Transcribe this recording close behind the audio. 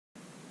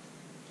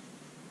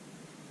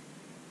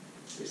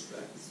This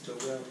Sparky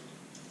Toolbelt.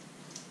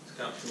 It's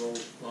comfortable,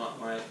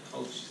 lightweight,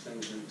 holds your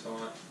things in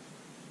tight,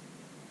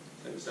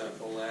 things don't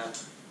fall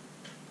out,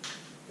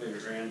 move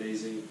it around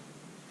easy,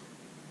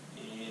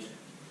 and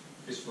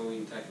just for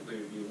you can take it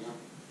wherever you want.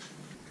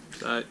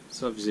 So,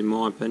 it's obviously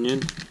my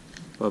opinion,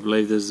 but I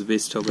believe this is the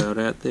best tool belt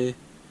out there.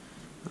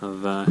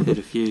 I've had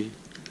a few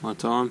my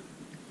time,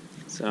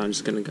 so I'm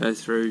just going to go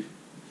through.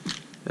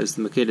 It's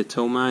the Makita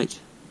Tool Mate.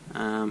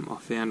 I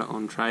found it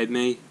on Trade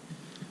Me,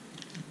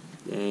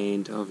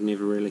 and I've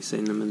never really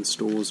seen them in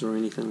stores or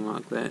anything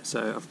like that,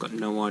 so I've got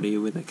no idea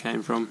where they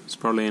came from. It's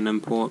probably an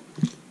import,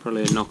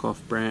 probably a knockoff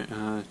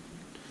brand,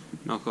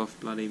 knockoff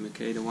bloody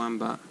Makita one,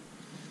 but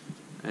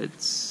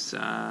it's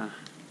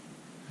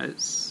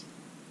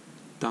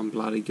done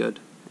bloody good,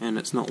 and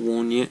it's not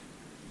worn yet.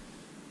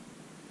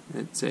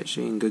 It's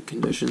actually in good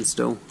condition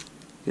still,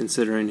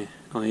 considering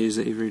I use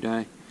it every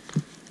day.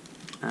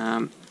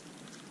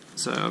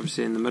 So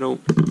obviously in the middle,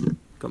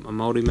 got my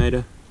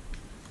multimeter,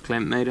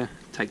 clamp meter,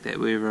 take that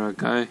wherever I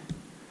go.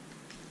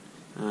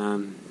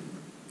 I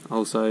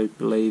also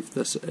believe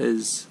this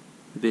is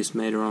the best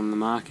meter on the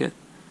market.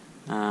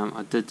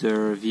 I did do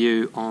a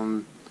review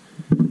on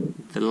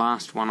the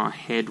last one I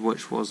had,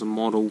 which was a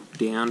model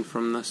down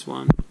from this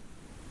one,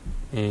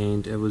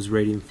 and it was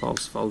reading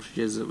false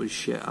voltages. It was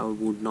shit. I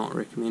would not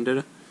recommend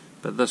it,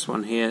 but this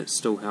one here, it's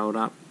still held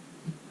up,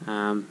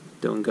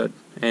 doing good.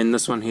 And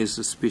this one here's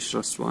the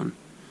specialist one,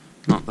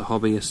 not the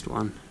hobbyist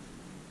one.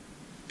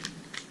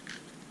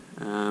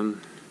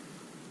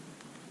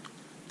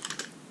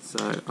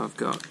 So I've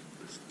got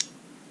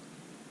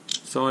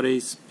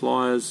sideys,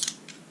 pliers,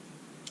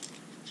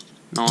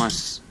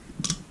 nice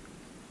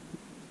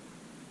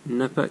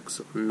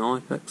Nipix or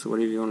Nipix or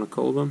whatever you want to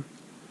call them.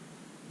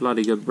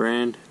 Bloody good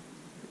brand,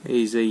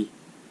 easy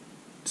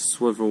to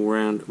swivel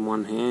around in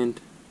one hand,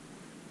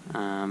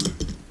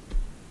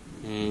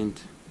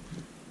 and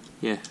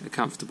yeah, a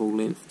comfortable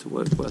length to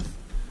work with.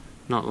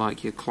 Not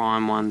like your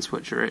climb ones,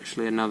 which are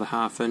actually another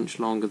 ½ inch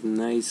longer than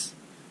these,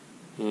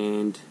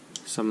 and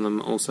some of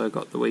them also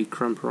got the wee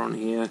crimper on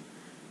here,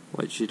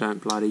 which you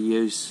don't bloody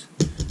use.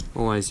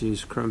 Always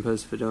use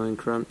crimpers for doing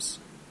crimps.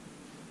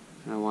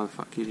 I don't know why the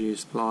fuck you'd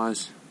use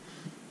pliers,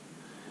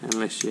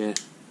 unless you're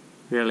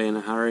really in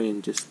a hurry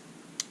and just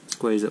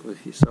squeeze it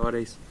with your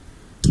sideys.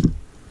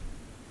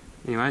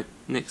 Anyway,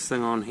 next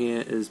thing on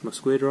here is my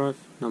square drive,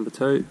 number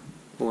 2.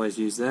 Always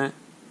use that.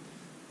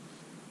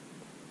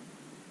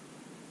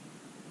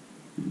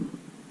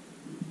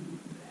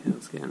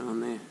 What's going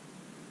on there?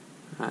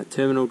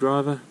 Terminal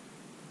driver,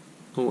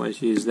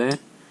 always use that,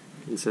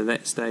 and so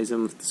that stays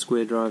in with the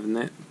square drive and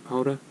that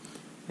holder.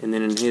 And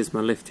then in here's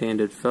my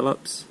left-handed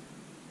Phillips,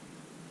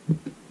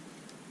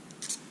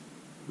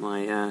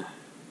 my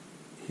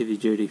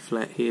heavy-duty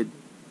flathead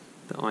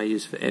that I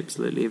use for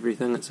absolutely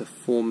everything. It's a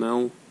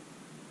 4mm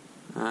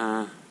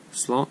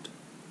slot,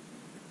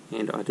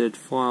 and I did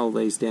file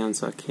these down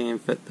so I can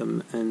fit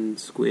them in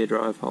square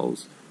drive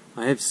holes.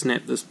 I have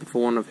snapped this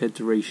before and I've had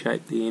to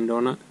reshape the end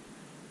on it,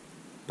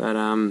 but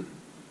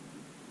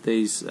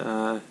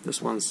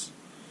this one's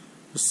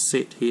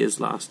set here has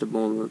lasted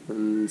more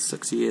than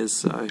 6 years,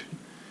 so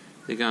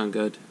they're going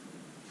good.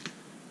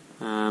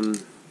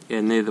 And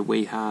they're the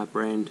Weeha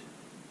brand.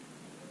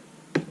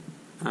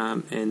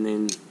 And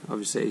then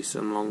obviously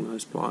some long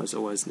nose pliers,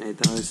 always need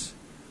those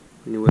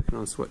when you're working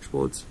on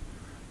switchboards.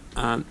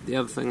 The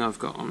other thing I've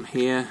got on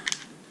here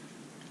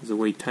is a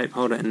wee tape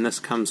holder, and this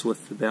comes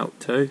with the belt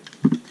too.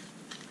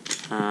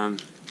 So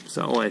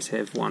I always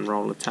have one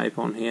roll of tape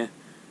on here,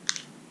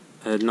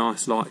 a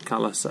nice light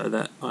colour so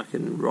that I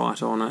can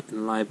write on it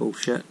and label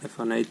shit if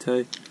I need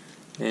to,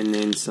 and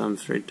then some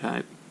thread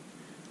tape.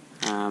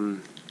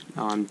 I'm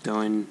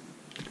doing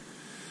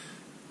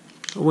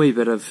a wee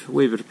bit of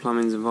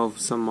plumbing's involved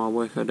with some of my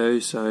work I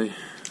do, so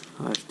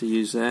I have to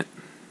use that,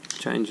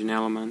 changing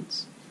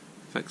elements,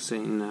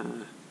 fixing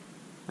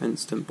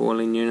instant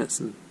boiling units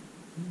and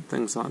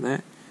things like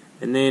that.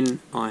 And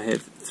then I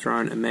have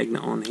thrown a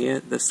magnet on here.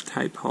 This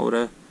tape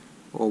holder,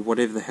 or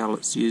whatever the hell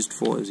it's used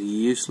for, is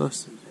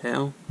useless as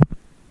hell.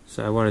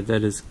 So what I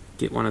did is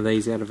get one of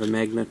these out of a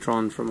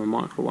magnetron from a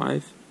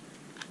microwave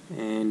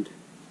and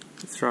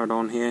throw it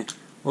on here.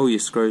 All your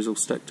screws will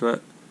stick to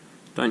it.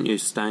 Don't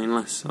use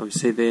stainless.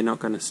 Obviously they're not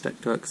going to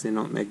stick to it because they're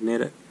not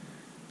magnetic.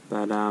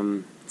 But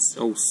it's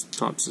all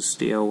types of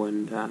steel,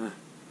 and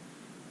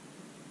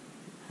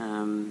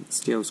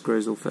steel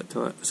screws will fit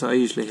to it. So I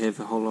usually have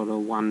a whole lot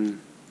of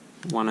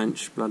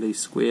 1-inch bloody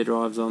square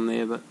drives on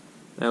there, but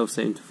they all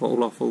seem to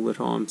fall off all the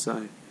time,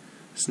 so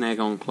snag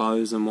on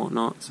clothes and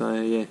whatnot.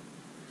 So yeah,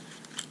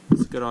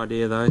 it's a good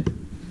idea though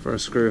for a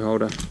screw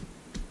holder.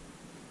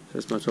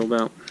 That's my tool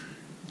belt.